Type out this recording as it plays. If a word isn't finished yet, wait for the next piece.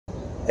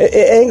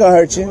It ain't gonna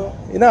hurt you.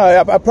 You know,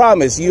 I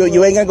promise. You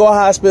ain't gonna go to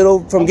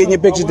hospital from getting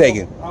your picture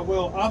taken. I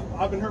will.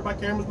 I've been hurt by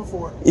cameras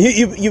before.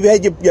 You've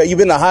been to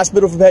the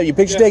hospital for having your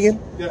picture taken?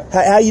 Yeah.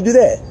 How you do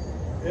that?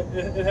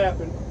 It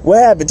happened. What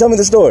happened? Tell me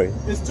the story.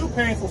 It's too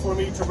painful for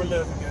me to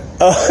relive again.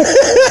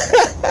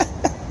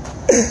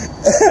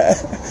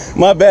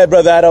 My bad,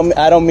 brother.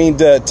 I don't mean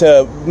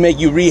to make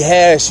you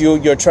rehash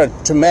your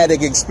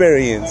traumatic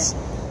experience.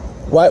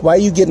 Why are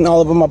you getting all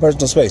over my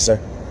personal space, sir?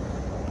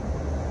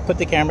 Put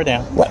the camera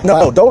down. What?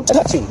 No, don't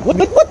touch me. What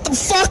the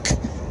fuck?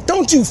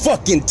 Don't you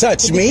fucking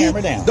touch me.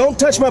 Camera down. Don't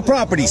touch my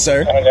property,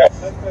 sir.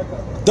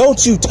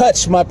 Don't you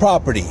touch my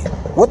property.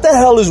 What the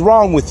hell is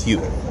wrong with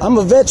you? I'm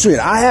a veteran.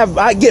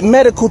 I get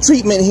medical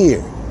treatment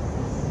here.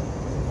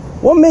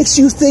 What makes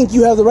you think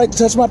you have the right to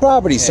touch my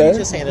property, sir? You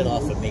just hand it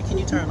off with me. Can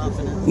you turn off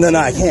of it? No,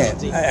 I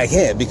can't. I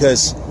can't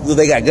because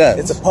they got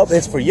guns.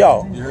 It's for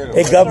y'all.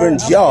 It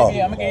governs y'all.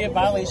 I'm gonna give you a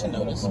violation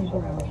notice.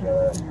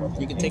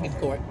 You can take it to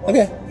court.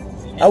 Okay.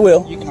 I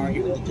will. You can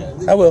argue with the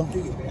judge. I will.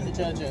 And the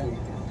judge.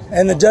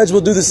 And the judge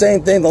will do the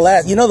same thing. The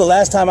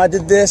last time I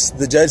did this,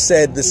 the judge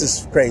said, "This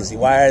is crazy.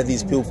 Why are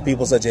these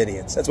people such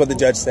idiots?" That's what the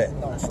judge said.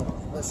 No, so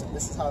listen,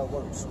 this is how it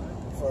works.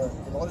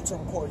 In order to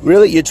record.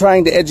 Really, you're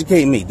trying to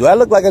educate me? Do I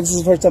look like this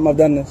is the first time I've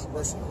done this?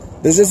 Listen,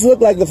 Does this look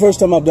like the first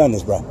time I've done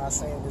this, bro? I'm not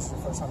saying this is the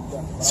first time you've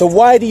done it. So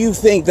why do you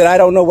think that I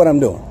don't know what I'm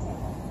doing?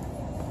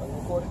 Are you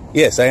recording?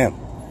 Yes, I am.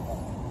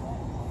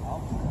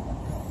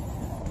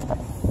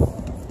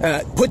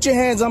 Put your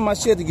hands on my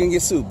shit, you're gonna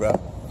get sued, bro.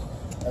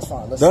 That's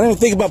fine. Listen. Don't even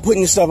think about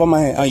putting your stuff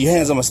on your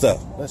hands on my stuff.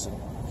 Listen,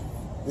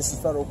 this is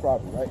federal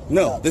property, right?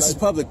 No, this is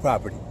public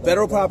property.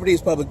 Federal property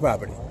is public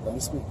property. Let me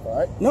speak, all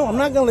right? No, I'm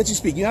not gonna let you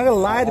speak. You're not gonna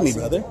lie to me,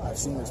 brother. I've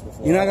seen this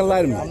before. You're not gonna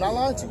lie to me. I'm not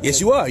lying to you. Yes,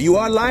 you are. You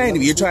are lying to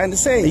me. You're trying to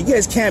say you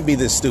guys can't be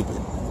this stupid.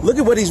 Look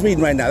at what he's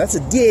reading right now. That's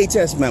a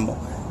DHS memo.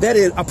 That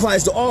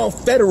applies to all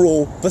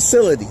federal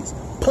facilities,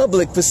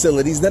 public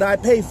facilities that I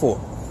pay for.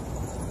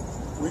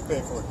 We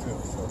pay for it too.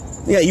 So.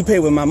 Yeah, you pay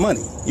with my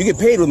money. You get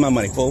paid with my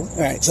money, fool.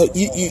 All right. So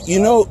you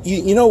know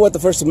what the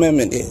First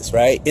Amendment is,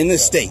 right? In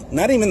this state,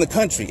 not even in the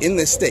country, in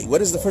this state.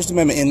 What is the First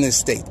Amendment in this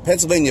state? The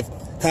Pennsylvania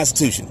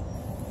Constitution.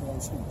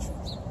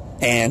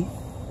 And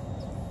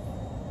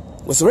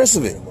what's the rest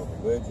of it? Freedom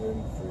of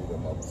religion,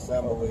 freedom of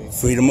assembly,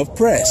 freedom of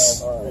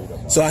press.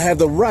 So I have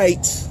the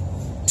right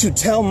to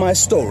tell my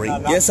story.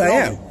 Yes, I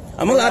am.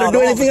 I'm allowed to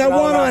do anything I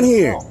want on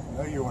here.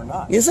 No, you are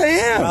not. Yes, I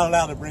am. You're not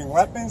allowed to bring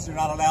weapons. You're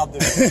not allowed to.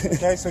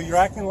 Okay, so you're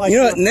acting like. You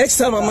know what? Next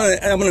time I'm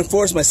gonna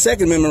enforce my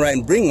Second Amendment right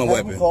and bring my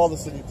weapon. Call the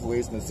city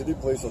police, and the city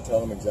police will tell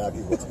them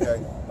exactly what's okay.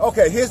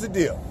 Okay, here's the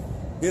deal.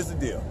 Here's the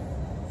deal.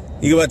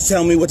 You about to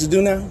tell me what to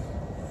do now?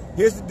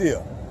 Here's the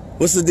deal.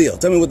 What's the deal?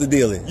 Tell me what the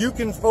deal is. You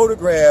can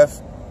photograph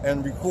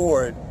and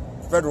record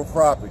federal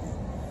property,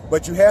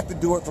 but you have to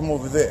do it from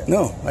over there.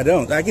 No, I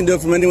don't. I can do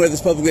it from anywhere that's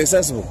publicly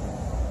accessible.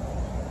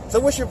 So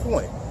what's your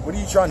point? What are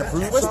you trying to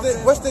prove?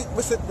 What's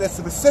the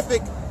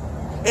specific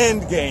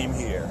end game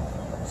here?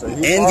 So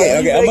end game.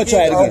 Okay, I'm gonna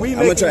try it again. Are we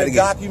making a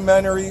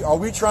documentary? Are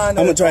we trying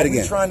to? I'm gonna try it again.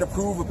 Are we trying to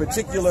prove a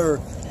particular?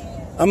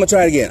 I'm gonna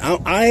try it again.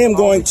 I am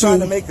going trying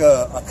to make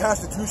a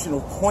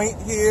constitutional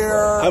point here.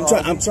 I'm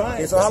trying.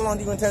 Okay, so how long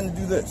do you intend to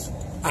do this?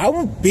 I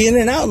will be in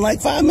and out in like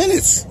 5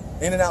 minutes.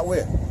 In and out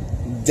where?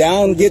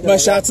 Down, get my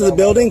shots of the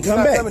building, come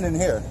back. You're not coming in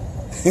here.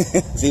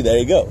 See, there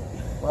you go.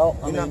 Well,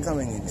 you're not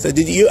coming in here. So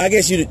did you? I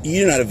guess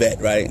you're not a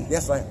vet, right?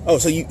 Yes, I am. Oh,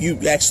 so you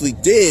actually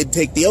did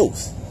take the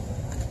oath?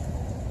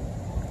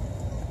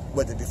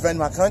 What, to defend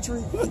my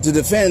country? To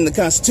defend the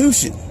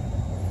Constitution,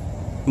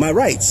 my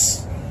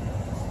rights.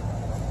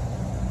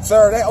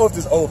 Sir, that oath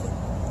is over.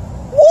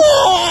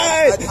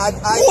 What?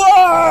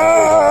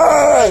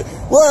 What?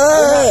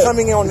 You're not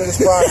coming in on this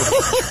property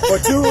for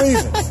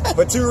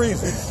two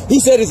reasons.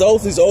 He said his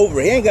oath is over.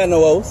 He ain't got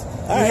no oath.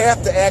 You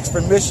have to ask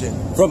permission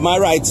from my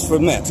rights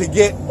from them to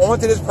get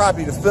onto this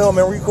property to film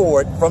and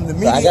record from the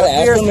media. I gotta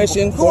ask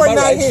permission for my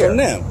rights from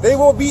them. They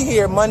will be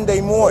here Monday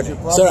morning.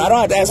 Sir, I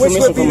don't have to ask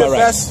permission for my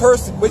rights.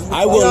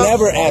 I will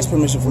never ask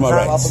permission for my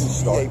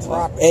rights.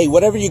 Hey,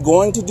 whatever you're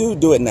going to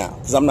do it now,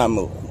 because I'm not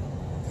moving.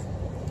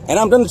 And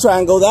I'm going to try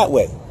and go that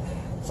way.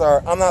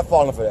 Sir, I'm not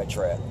falling for that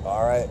trap,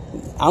 all right?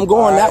 I'm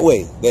going that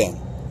way, then.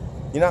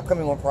 You're not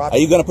coming on property. Are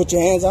you going to put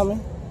your hands on me?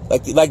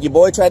 Like your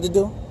boy tried to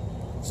do?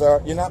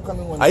 Sir, you're not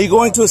coming on... Are you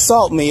going to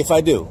assault me if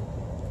I do?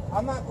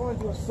 I'm not going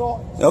to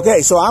assault you.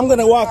 Okay, so I'm going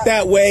to walk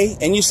that way,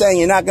 and you're saying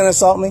you're not going to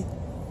assault me?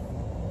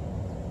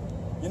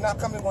 You're not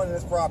coming on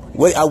this property.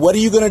 What are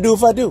you going to do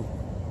if I do?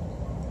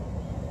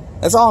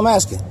 That's all I'm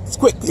asking. It's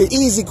quick,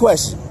 easy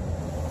question.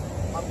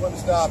 I'm going to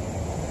stop you.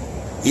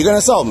 You're going to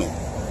assault me?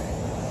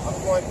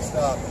 I'm going to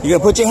stop you. You're going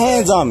to put your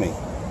hands on me?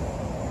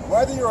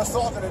 Whether you're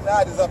assaulted or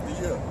not is up to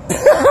you.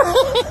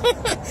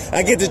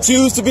 I get to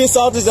choose to be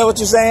assaulted? Is that what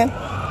you're saying?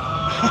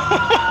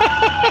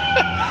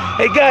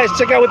 Hey guys,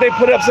 check out what they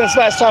put up since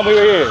last time we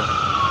were here.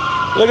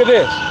 Look at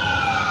this.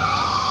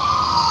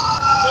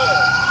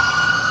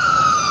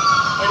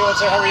 How you doing,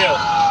 sir? How are you?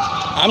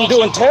 I'm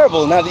doing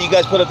terrible now that you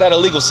guys put up that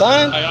illegal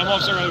sign. I'm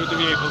Officer with the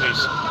VA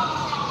Police.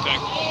 Okay.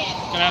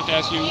 Can I have to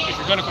ask you, if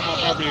you're going to come on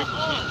property,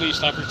 please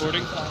stop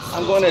recording?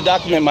 I'm going to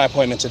document my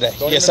appointment today.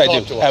 Yes, I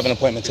do. I have an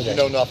appointment today. You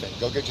know nothing.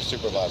 Go get your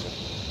supervisor.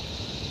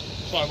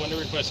 So I want to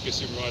request your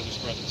supervisor's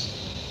presence.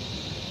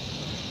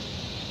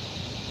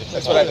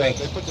 That's what I think.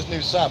 They put this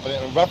new sign, but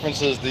it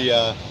references the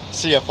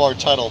CFR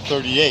Title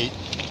 38,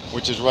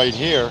 which is right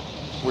here,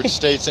 which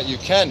states that you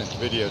can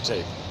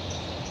videotape.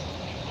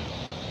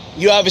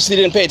 You obviously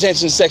didn't pay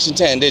attention to Section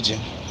 10, did you?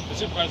 The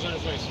supervisor in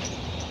place.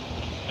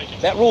 Thank you.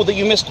 That rule that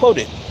you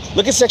misquoted.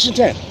 Look at Section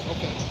 10.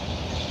 Okay.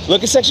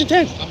 Look at Section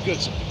 10. I'm good,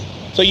 sir.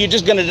 So you're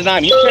just going to deny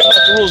me. You don't care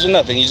about the rules or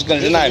nothing. You're just going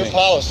to deny me. Your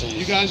policy.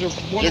 You guys are...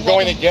 You're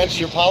going against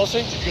your policy?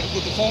 You're going to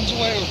put the phones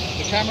away or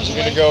the cameras away?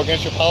 You're going to go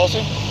against your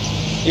policy?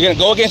 You're going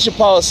to go against your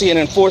policy and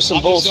enforce some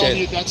bullshit.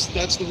 You, that's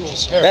the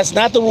rules, sir. That's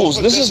not the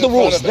rules. This is the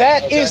rules.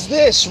 That is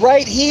this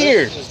right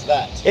here. This is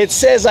that. It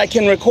says I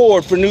can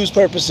record for news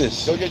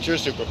purposes. Go get your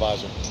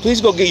supervisor. Please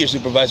go get your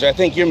supervisor. I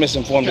think you're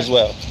misinformed as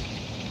well.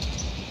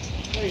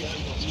 Hey,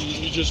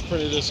 you just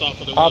printed this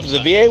off of the Off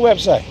website. the VA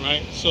website.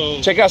 Right?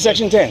 So check out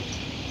Section 10.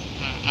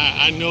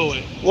 I know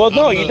it. Well,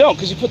 no, you don't,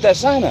 because you put that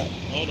sign up.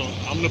 Hold on.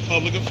 I'm the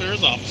public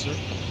affairs officer.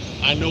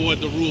 I know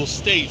what the rule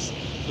states.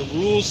 The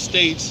rule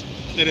states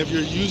that if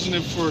you're using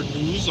it for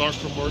news or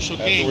commercial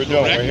gain, That's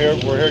what we're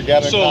doing. We're here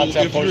gathering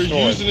content for So if you're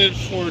stories. using it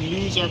for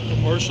news or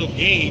commercial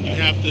gain, you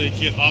have to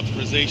get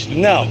authorization.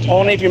 No,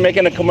 only if you're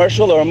making a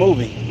commercial or a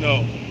movie.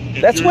 No.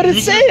 If That's you're what it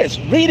using says.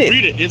 Read it.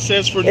 Read it. It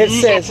says for It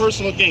news says- or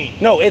personal gain.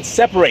 No, it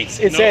separates.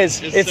 It No,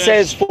 says it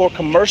says for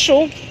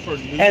commercial, For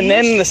news. and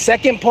then the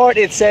second part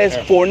it says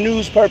for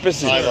news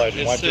purposes. Highlight.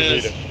 It Why don't you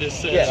read says, it? it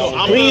says, Yeah. so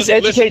I'm Please the-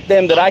 educate listen,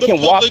 them that I'm I the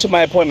can walk public- to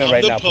my appointment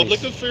right now, I'm the public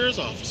please. affairs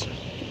officer.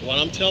 What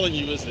I'm telling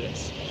you is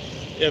this.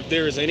 If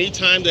there is any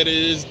time that it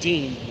is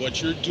deemed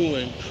what you're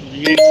doing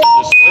creates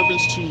a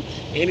disturbance to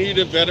any of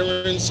the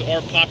veterans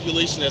or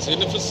population that's in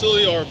the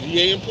facility or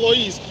VA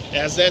employees,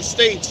 as that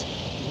states,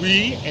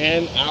 we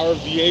and our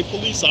VA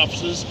police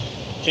officers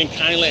can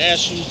kindly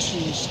ask you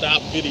to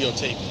stop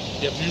videotaping.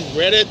 If you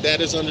read it,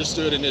 that is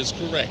understood and is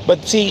correct.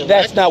 But see, Correct?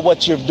 that's not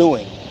what you're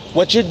doing.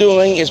 What you're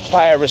doing is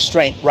prior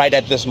restraint right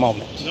at this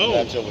moment. No,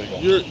 That's illegal.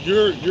 You're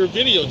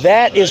videotaping.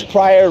 That is right?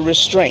 prior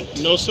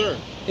restraint. No, sir.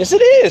 Yes,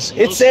 it is.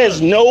 It No, says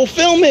sir. no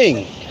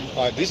filming.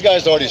 All right, these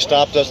guys already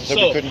stopped us and said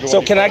we So- couldn't go. So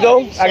any can I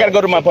further. go? I got to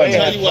go to my Tell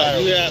appointment. you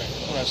what, you have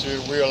All right, so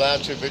we're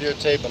allowed to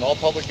videotape in all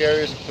public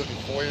areas, including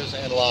foyers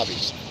and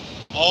lobbies.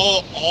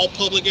 all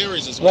public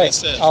areas is what Right. it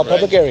says. All right?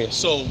 public areas.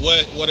 So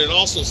what it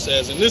also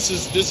says, and this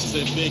is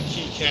a big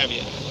key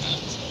caveat,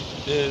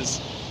 is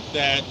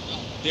that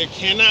there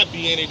cannot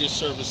be any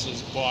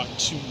disservices brought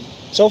to.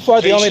 So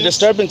far, the only Patients.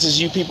 disturbance is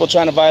you people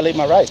trying to violate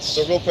my rights.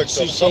 So real quick,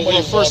 so So, somebody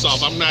well, first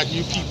walks- off, I'm not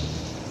you people.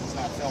 It's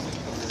not filming.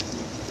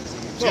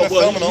 It's No, gonna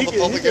well, film in all he the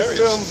can- public he can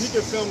areas. He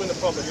can film in the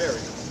public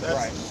areas. That's,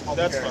 Right. Public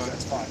That's areas, fine.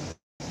 That's fine.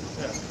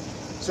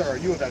 Yeah. Sir, are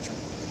you a veteran?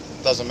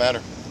 Doesn't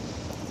matter.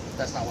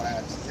 That's not what I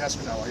asked. Yes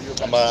or no? Are you a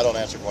veteran? I don't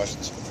answer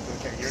questions.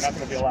 Okay, you're not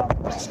going to be allowed.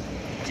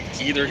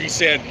 Either he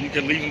said you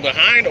can leave him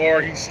behind,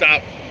 or he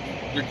stopped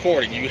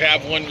recording. You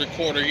have one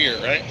recorder here,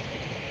 right?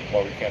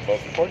 Well, we can't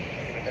both record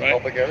in Right.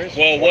 public areas.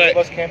 Well, One of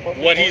us can't both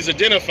what record? he's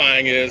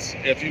identifying is,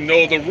 if you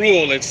know the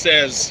rule, it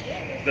says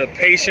the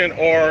patient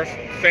or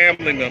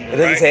family member. It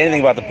doesn't right? say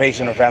anything about the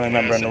patient or family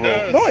member in the Yes,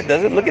 rule. it does. No, it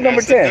doesn't. Look at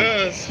number Yes, it 10.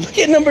 does. Look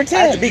at number 10.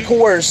 I have to be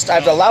coerced. I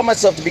have to allow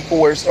myself to be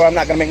coerced, or I'm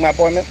not going to make my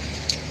appointment.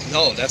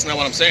 No, that's not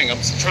what I'm saying. I'm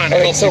trying to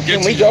All right, help so you get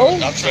can we to go?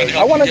 your- I'm trying to I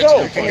help want to you get go.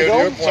 your Can we go to go?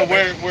 your So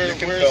where You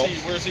can is film. he?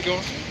 Where's he going?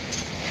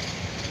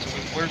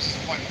 Where's his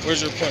appointment?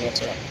 Where's your appointment,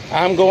 sir?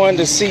 I'm going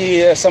to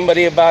see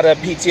somebody about a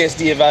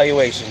PTSD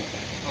evaluation.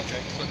 Okay,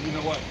 so you know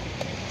what?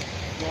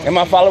 Am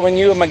I following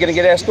you? Am I going to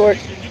get escort?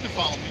 You can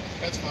follow me.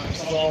 That's fine.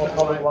 This is all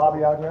public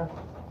lobby out here.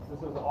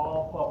 This is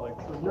all public.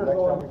 So you're Next time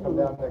we going come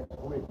to. down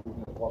next week, we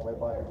can just walk right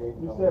by the gate.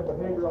 You said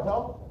behavioral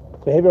health.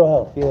 Behavioral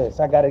health, yes.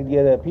 I got to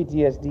get a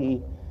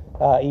PTSD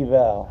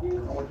eval.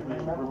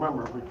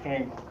 Remember, we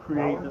can't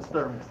create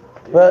disturbance.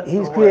 But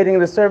he's creating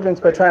disturbance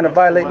by trying to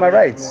violate my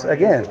rights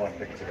again.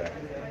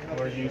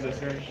 Or use this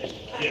here.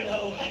 Yeah.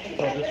 So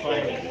just follow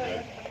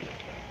me.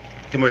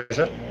 Come here,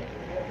 sir.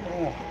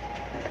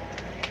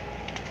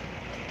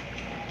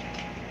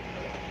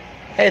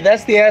 Hey,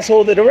 that's the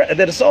asshole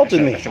that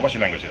assaulted me. What's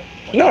your language here?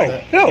 No,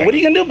 what are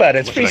you going to do about it?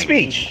 It's free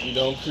speech. You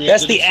don't create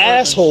That's the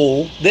disturbance.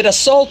 asshole that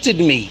assaulted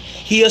me.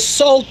 He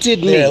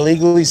assaulted me. They're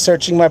illegally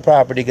searching my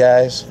property,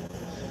 guys,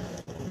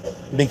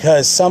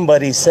 because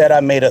somebody said I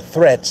made a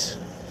threat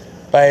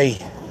by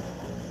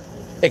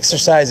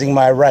exercising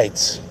my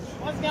rights.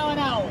 What's going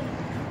on?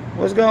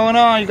 What's going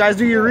on? You guys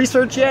do your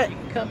research yet? You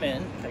can come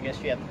in. I guess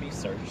you have to be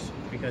searched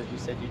because you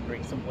said you'd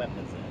bring some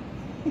weapons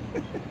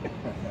in.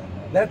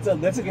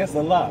 That's against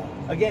the law.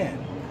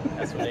 Again.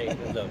 That's what they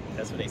look.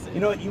 That's what they said. You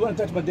know what? You want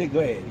to touch my dick? Go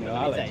ahead. You know,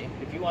 Let I'll me let tell you.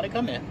 you, if you want to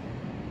come in,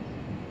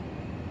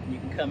 you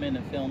can come in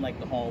and film like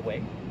the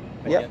hallway.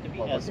 But Yep. you have to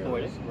be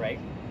escorted, right?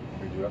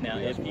 Now,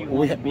 if you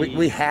We, want to be,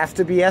 we have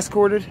to be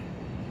escorted.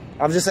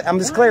 I'm just Why are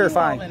you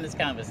clarifying. all in this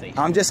conversation.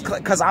 I'm just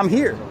because I'm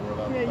here.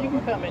 Yeah, you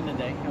can come in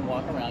today and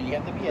walk around. You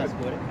have to be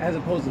escorted. As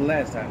opposed to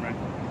last time, right?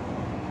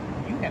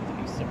 You have to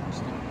be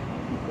searched.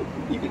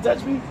 You can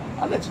touch me.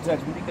 I'll let you touch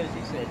me. Because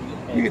you said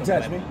You can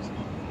touch me.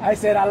 I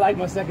said I like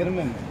my Second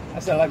Amendment. I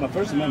said I like my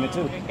First Amendment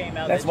too.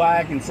 That's why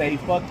I can say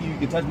fuck you. You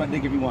can touch my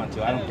dick if you want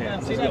to. I don't care.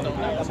 See, I'm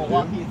gonna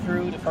walk you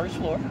through the first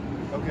floor.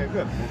 Okay,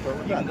 good. We'll start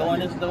with You can go in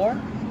this door,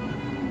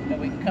 and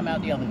we can come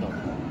out the other door.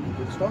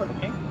 Good start.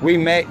 Okay.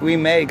 We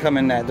may come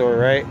in that door,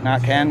 right?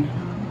 Not Ken.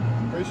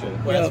 Appreciate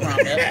it. Well,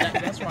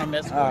 that's where I'm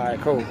messing. All right,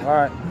 cool. All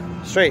right,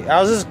 straight.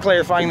 I was just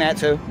clarifying that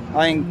too.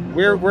 I mean,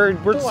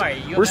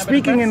 we're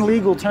speaking in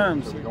legal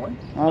terms. Are we going?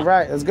 All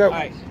right, let's go. All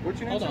right. What's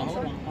your name?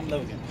 Hold on. I'm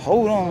Logan.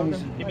 Hold on.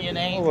 Give me your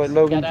name. Hold on,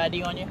 Logan. Got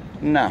ID on you?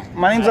 No,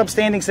 my name's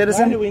Upstanding Why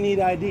Citizen. do we need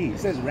ID? It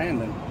says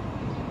random.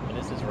 But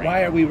this is random.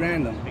 Why are we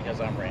random? Because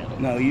I'm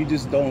random. No, you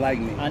just don't like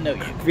me. I know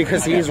you.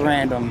 Because he's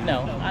random.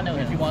 No, I know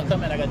him. If you want to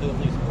come in, I got to do a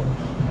police report.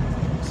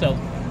 So,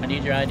 I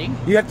need your ID.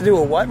 You have to do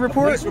a what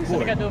report? Police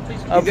report. I got to do a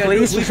police A report. You gotta do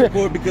police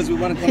report because we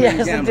want to come He in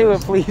has and to do a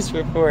gamble. police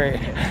report.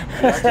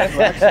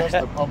 Access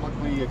the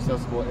publicly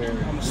accessible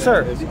area.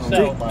 Sir, Is owned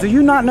So- by- do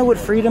you not know what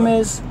freedom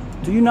is?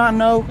 Do you not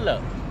know?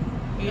 Look,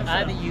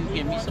 either you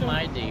give me some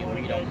ID or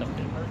you don't come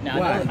in. Now,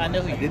 Why? I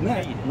know who I you did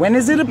not. When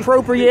is it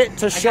appropriate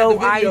to show the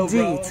video, ID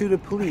bro. to the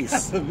police?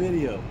 That's a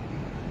video.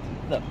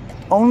 Look,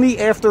 Only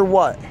after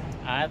what?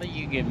 either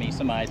you give me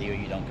some ID or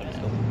you don't come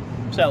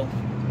in. So,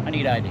 I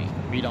need ID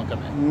or you don't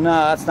come in. No,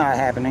 that's not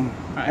happening.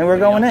 All right, And we're you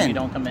going don't- in. You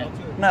don't come in.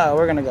 No,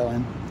 we're gonna go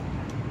in.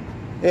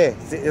 Yeah,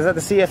 is that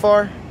the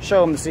CFR?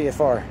 Show them the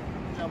CFR.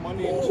 Now,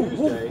 Monday and Woof,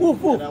 Tuesday,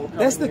 woof, woof. and I will come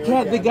That's in the here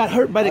cat that again. got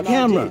hurt by the I'm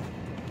camera. 19.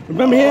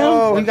 Remember him?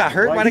 Oh, he got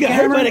hurt by He the got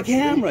hurt camera? by the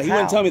camera. He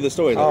wouldn't tell me the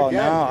story though. Oh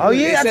no! Oh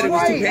They yeah, said that's it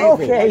was too right. painful.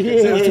 Okay,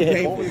 They said it was too yeah,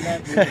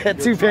 painful. yeah.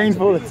 Too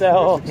painful to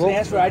tell. They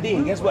asked for ID,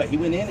 and guess what? He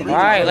went in and he All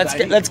right, took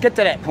his let's ID. get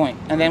to that point,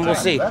 and then we'll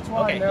see. All That's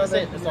why Okay, I know that's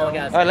that, it. That's you all I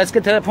know, got. right, let's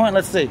get to that point.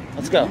 Let's see.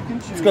 Let's go. you can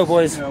Let's choose, go,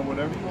 boys. You know,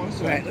 whatever you want to All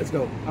say. right, let's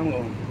go. I'm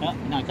going. You're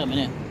not coming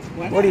in.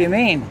 Why What do not? you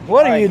mean?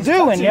 What are you He's doing?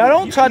 touching Y'all me.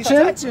 don't You touch keep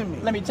him. touching me.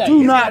 Let me tell Do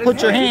you. not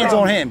put your hands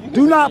on him.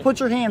 Do not put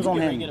your hands on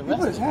Get him. He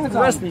put his hands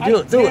Arrest on me. me. Do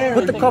it. Do I it. dare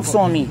Put the you. cuffs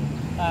on me.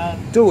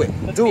 Do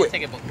it. Do it.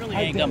 Ticket book really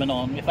I ain't did. coming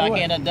on. If I What?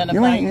 can't You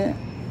identify ain't. you, Yeah.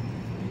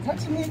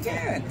 Touch me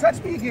again.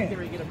 Touch me you're again.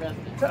 gonna get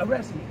arrested.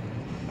 Arrest me.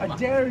 I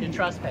dare you. You're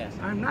trespassing.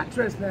 I'm not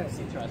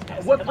trespassing.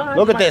 Trespassing. What Come on. kind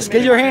Look of at this. my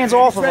Get your hands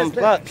off of him.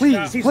 trespass?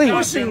 Please, He's please.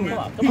 pushing me.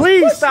 He's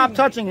Please pushing stop me.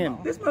 touching him.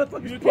 This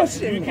motherfucker's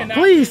pushing me.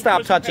 Please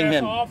stop touching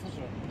him.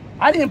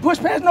 I didn't push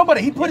past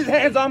nobody. He put his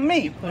hands on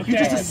me. You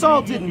just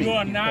assaulted me. You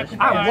are not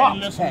I walked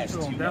listening past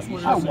to him. you. That's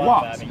what I it is.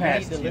 walked You past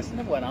need to you. listen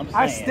to what I'm saying.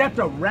 I stepped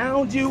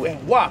around you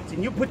and walked,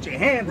 and you put your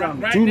hands on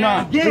me. Right Do now-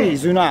 not.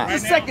 Please do not. The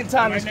second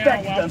time right this now,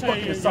 fact I'll done tell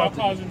fucking you, assaulted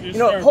y'all me. causing You know,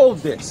 disturbance. hold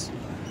this.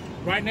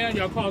 Right now,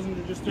 y'all causing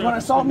the disturbance. You want to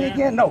assault me man.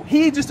 again? No,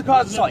 he just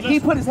caused assault. He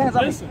Listen, put his hands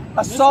on me. listen.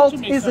 Assault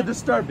Listen to me, is a sir.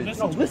 disturbance.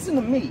 Listen No, to listen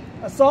to me.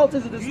 Assault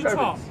is a You talk.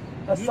 disturbance.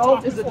 You Assault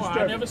talked is a before. I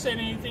never disturbance. said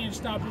anything to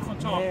stop you from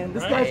talking. Man,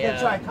 this right? guy's Hey, gonna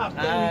try and cop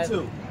me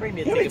too. bring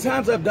me a You know how many ticket.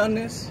 times I've done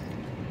this?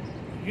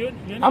 You're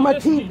not I'ma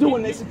listening. keep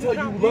doing this until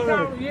you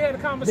learn. You had a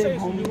conversation.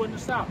 homie. You wouldn't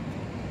stop.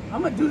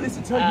 I'm gonna do this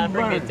until you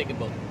Bring me a learn. ticket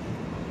book.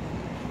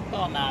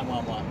 Call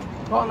 911.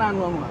 Call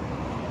 911.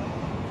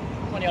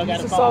 One of y'all You got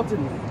just a phone? assaulted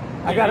me.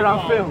 I got it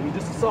on film. You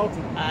just assaulted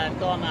me.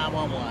 Call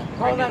 911.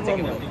 Call Bring me a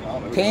ticket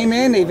 911. book. Came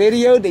in, they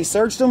videoed, they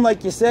searched him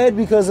like you said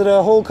because of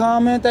the whole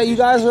comment that you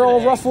guys are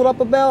all ruffled up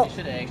about. They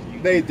should have asked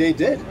you. They did.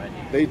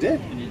 They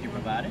did. And did you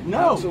provide it?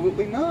 No,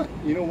 Absolutely not.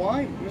 You know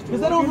why, Mr.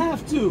 because I don't Logan?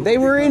 have to. They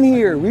were in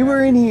here. We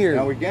were in Now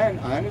here. again,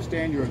 I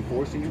understand you're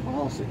enforcing your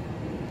policy.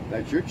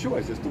 That's your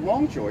choice. It's the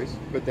wrong choice,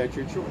 but that's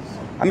your choice.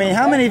 I mean,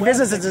 how many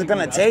visits is it going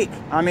to take?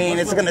 I mean,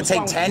 it's going to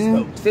take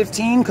 10,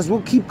 15? Because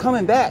we'll keep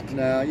coming back.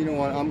 Now, you know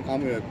what? I'm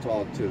going to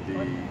talk to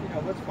the.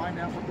 Let's find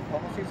out what the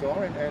policies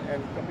are and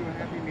come to a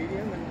happy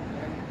medium.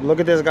 And Look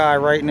at this guy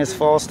writing his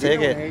false we don't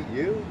ticket. hate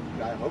you.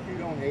 I hope you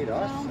don't hate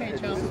us. I don't hate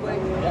It's y'all. just- Yep,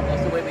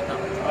 that's the way we come.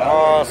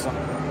 Awesome.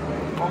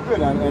 Oh, good.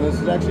 And this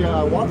is actually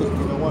how I want this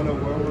because I want to know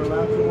where we're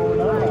allowed to and where we're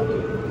not allowed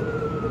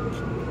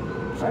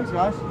to. Thanks,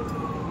 guys.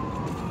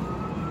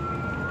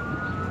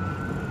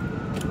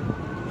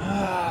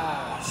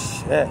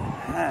 Shit.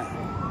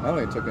 That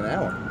only took an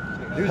hour.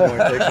 Usually only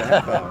takes a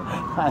half hour.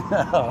 I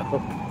know.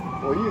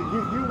 Well,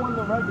 you won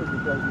the record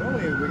because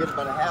normally we get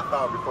about a half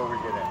hour before we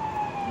get in.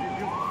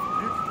 You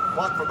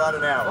fought for about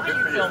an hour. Why Good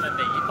are for you filming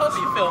me? You're supposed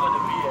to be filming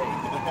the VA.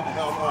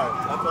 All right,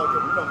 that's all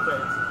good. We don't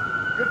thanks.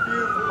 Good for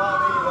you for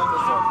following me. Let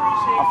us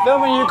know. I'm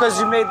filming you because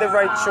you made the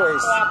right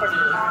choice. Cooperative.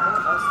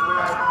 That's the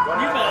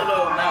way You've been a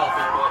little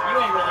mouthy, but you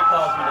ain't really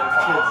caused me no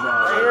problem.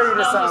 I hear you I'm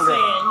just just sound good.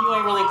 saying, you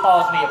ain't really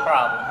caused me a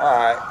problem. All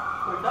right.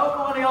 Rodolfo,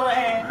 on the other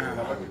hand.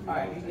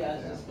 Alright, you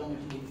guys just film what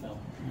you need to film.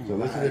 So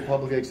this is a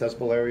publicly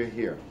accessible area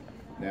here.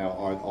 Now,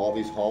 are all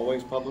these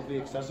hallways publicly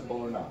accessible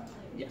or not?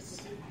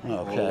 Yes.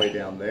 All the way Okay.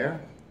 down there,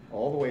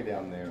 all the way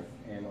down there,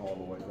 and all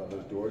the way. Are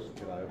those doors?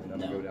 Can I open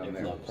them and go down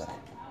they're there? closed.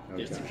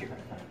 They're Okay. secure.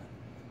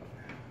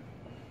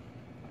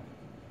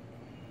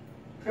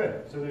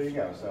 Good. So there you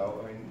go.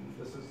 So I mean,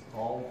 this is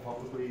all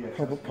publicly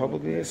accessible.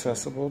 Publicly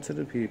accessible to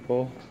the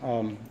people.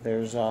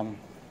 There's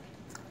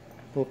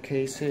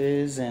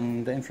bookcases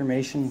and the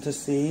information to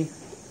see.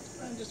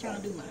 I'm just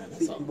trying to do mine.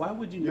 That's all. Why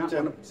would you not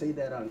want to say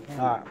that on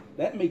camera? Alright.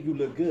 That make you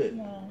look good.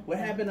 What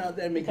happened out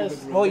there make you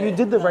look real Well, you bad?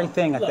 did the right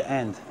thing at the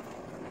end.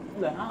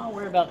 Look, I don't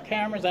worry about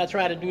cameras. I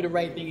try to do the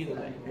right thing either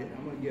way.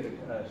 I'm gonna get a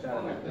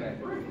shot of that.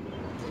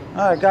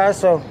 All right, guys.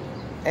 So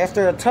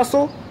after a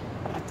tussle,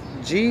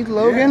 G.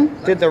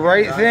 Logan did the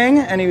right thing,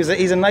 and he's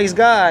a nice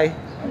guy.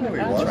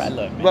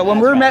 But when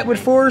we're met with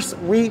force,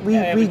 we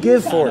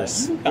give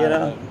force. You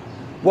know.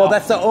 Well,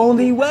 that's the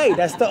only way.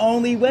 That's the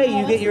only way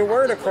you get your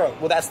word across.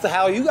 Well, that's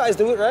how you guys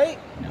do it, right?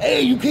 Hey,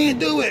 you can't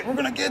do it. We're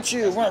gonna get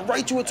you. We're gonna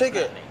write you a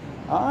ticket.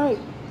 All right.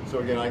 So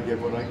again, I get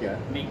what I get.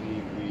 We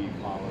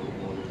follow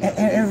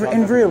orders.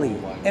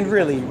 And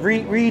really,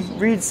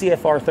 read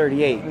CFR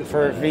 38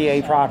 for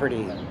VA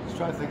property. Just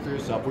try to think for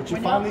yourself, which you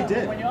finally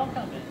did. When y'all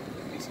come in.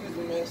 Excuse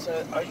me, miss.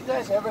 Are you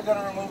guys ever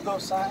gonna remove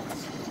those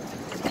signs?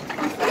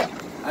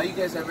 Are you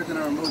guys ever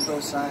gonna remove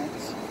those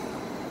signs?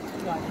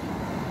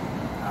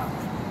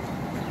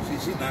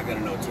 She's not gonna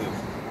know too.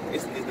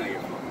 It's not your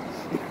fault.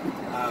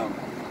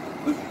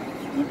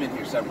 We've been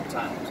here several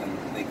times, and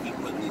they keep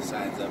putting these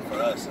signs up for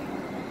us. And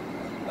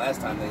last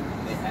time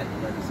they had to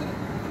let us in. I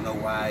don't know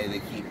why they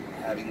keep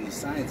having these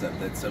signs up.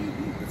 That's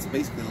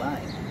basically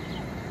lying.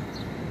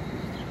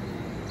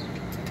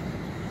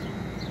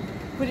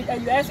 But are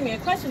you asking me a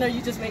question, or are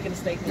you just making a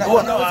statement? No,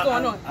 What's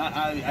going on?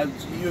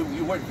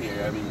 You work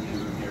here. I mean,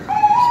 you're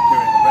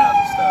securing the grounds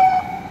and stuff.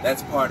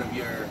 That's part of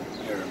your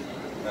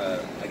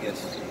I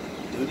guess,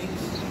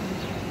 duties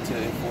to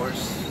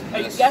enforce. Are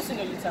you guessing,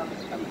 or are you telling me?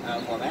 I'm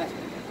asking.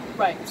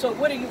 Right. So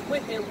what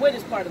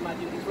is part of my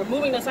duties?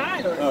 Removing the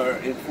sign, or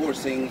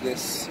enforcing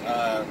this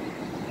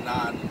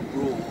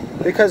non-rule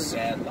Because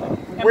bad law?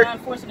 Am I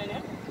enforcing it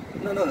now?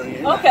 No,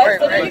 you're Okay, not.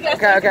 so then you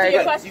got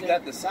your question. You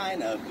got the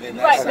sign up, and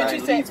that Right, sign but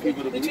you leads said,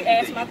 people to but you believe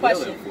asked that my you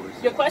will question. enforce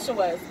it. Your question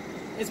was,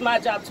 is my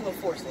job to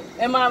enforce it?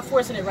 Am I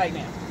enforcing it right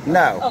now?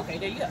 no. Okay,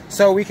 there you go.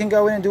 So we can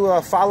go in and do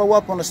a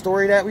follow-up on the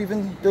story that we've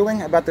been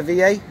doing about the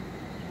VA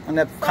on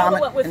the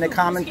Follow-up with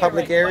common who?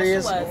 public Right.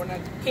 areas. The question was,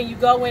 can you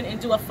go in and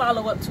do a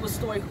follow-up to a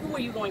story? Who are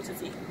you going to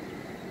see?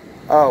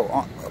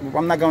 Oh,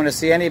 I'm not going to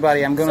see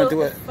anybody. I'm going to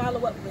do it.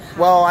 Follow-up with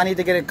how? Well, I need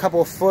to get a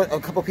couple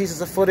pieces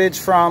of footage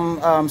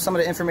from some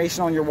of the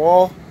information on your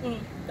wall,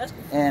 That's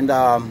cool.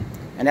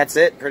 and that's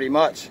it pretty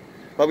much.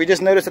 But we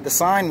just noticed that the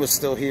sign was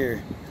still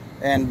here,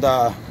 and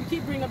You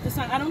keep bringing up the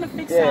sign. I don't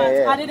fix Yeah, signs.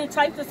 yeah. I didn't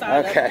type the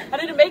sign. Okay. I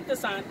didn't make the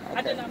sign.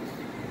 I did not.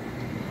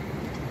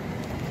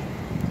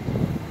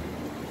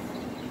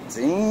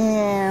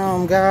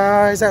 damn,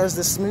 guys, that was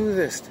the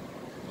smoothest.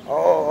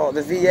 Oh,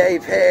 the VA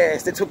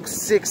passed. It took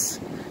 6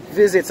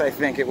 visits, I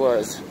think it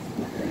was.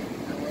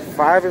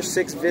 5 or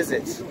 6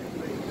 visits.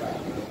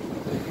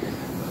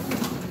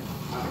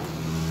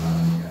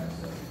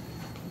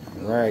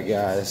 All right,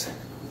 guys.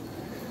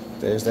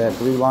 There's that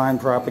blue line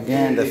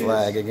propaganda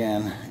flag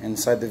again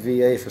inside the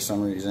VA for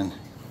some reason.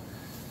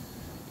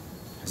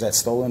 Is that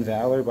stolen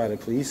valor by the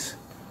police?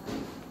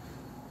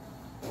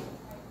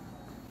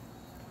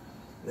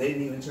 They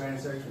didn't even try and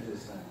search me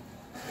this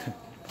time.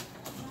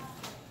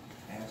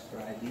 Ask for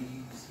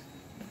IDs.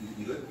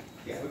 You good?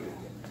 Yeah, we're good.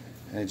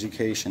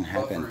 Education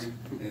happened.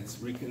 It's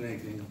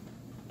reconnecting.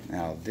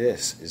 Now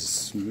this is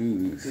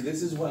smooth. See,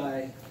 this is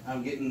why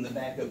I'm getting the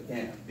backup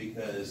cam,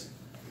 because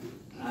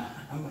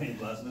I might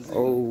have lost my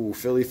signal. Oh,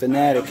 Philly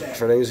Fanatic.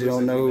 For those who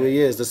don't know who he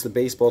is, that's the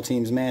baseball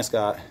team's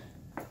mascot.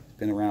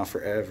 Been around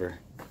forever.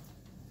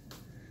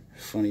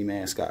 Funny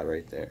mascot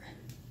right there.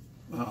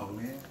 Oh,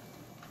 man.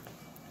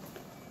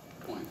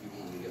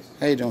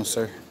 How you doing,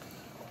 sir?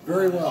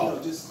 Very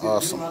well.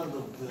 Awesome.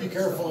 Be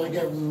careful, they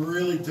get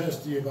really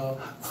testy about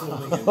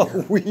filming in Oh,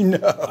 here. we know.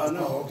 Oh,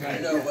 no, okay.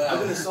 I know, but I've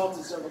been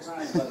assaulted several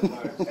times by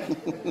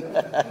the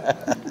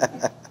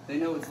guards. They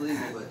know it's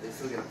legal, but they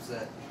still get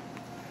upset.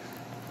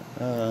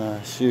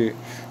 Shoot.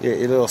 Yeah,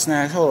 your little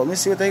snacks. Hold on, let me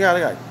see what they got.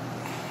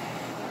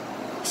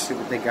 Let's see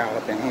what they got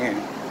up in here.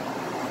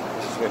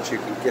 This is what you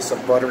can get,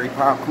 some buttery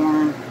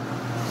popcorn.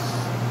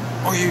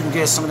 Or you can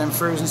get some of them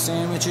frozen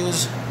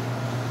sandwiches.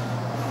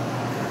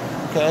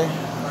 Okay.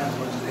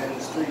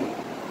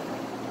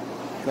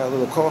 Got a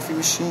little coffee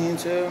machine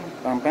too.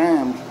 Bam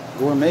bam.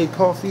 Gourmet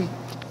coffee.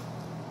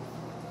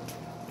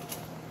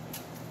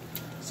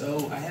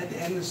 So I had to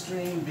end the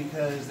stream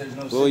because there's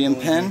no William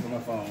signal Penn. for my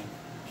phone.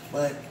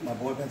 But my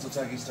boy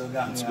Pennsyltucky still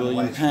got me. It's on the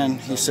William white Penn.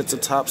 screen, He so sits we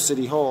atop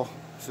City Hall,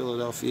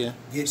 Philadelphia,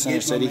 Get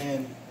Center City. my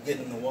man, get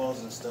in the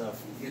walls and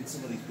stuff. Get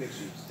some of these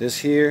pictures. This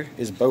here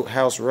is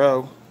Boathouse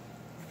Row.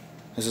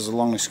 This is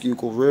along the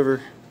Schuylkill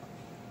River.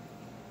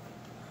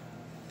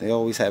 They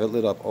always have it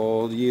lit up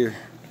all year.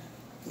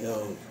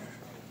 Yo,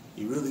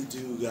 you really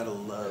do gotta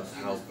love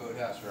how.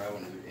 Boathouse Row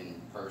in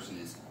person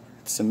is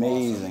It's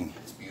amazing. awesome.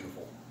 It's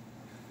beautiful.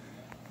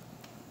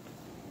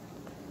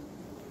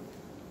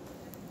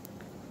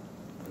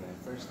 When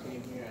I first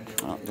came here,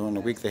 I never. During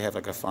the week they have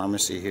like a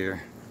pharmacy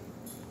here.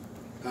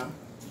 Huh?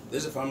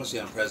 There's a pharmacy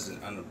on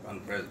President on the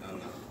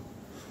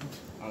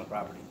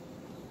property.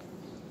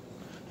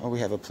 Oh, we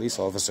have a police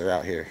officer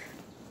out here.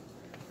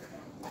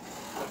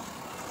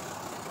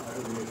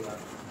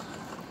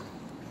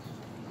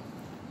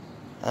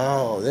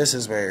 Oh, this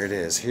is where it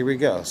is. Here we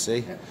go.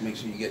 See? Make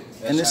sure you get.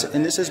 And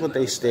this is what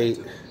they state.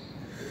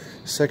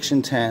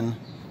 Section 10.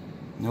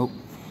 Nope.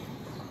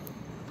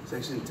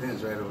 Section 10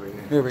 is right over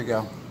here. Here we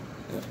go.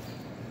 Yep.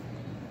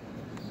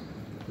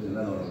 There's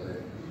another one over there.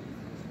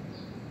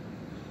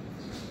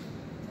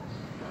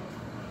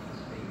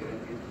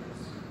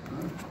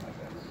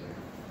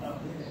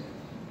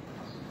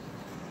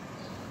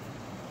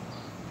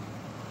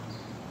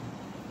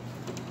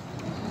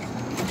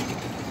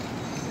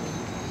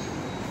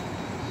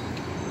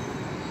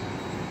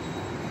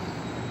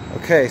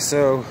 Okay,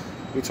 so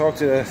we talked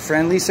to a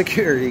friendly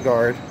security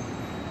guard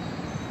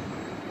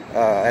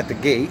at the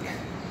gate.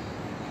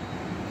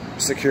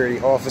 Security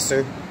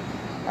officer,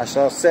 I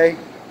shall say.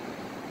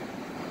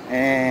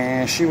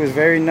 And she was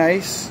very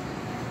nice.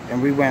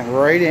 And we went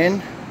right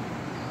in.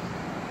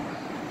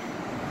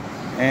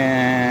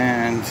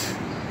 And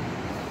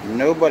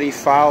nobody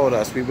followed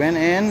us. We went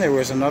in. There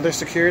was another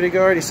security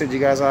guard. He said, "You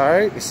guys all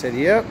right?" We said,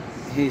 "Yep."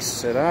 He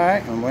said, "All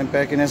right." And went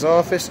back in his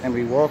office. And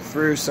we walked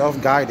through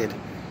self-guided.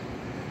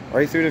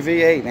 Right through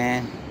the V8,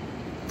 man.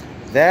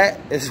 That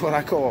is what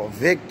I call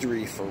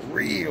victory for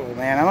real,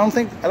 man.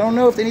 I don't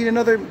know if they need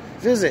another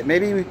visit.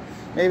 Maybe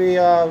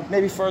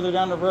further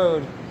down the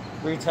road,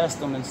 retest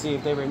them and see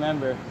if they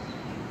remember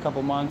a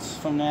couple months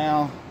from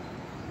now.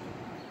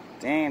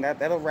 Dang,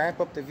 that'll wrap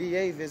up the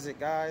VA visit,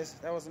 guys.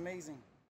 That was amazing.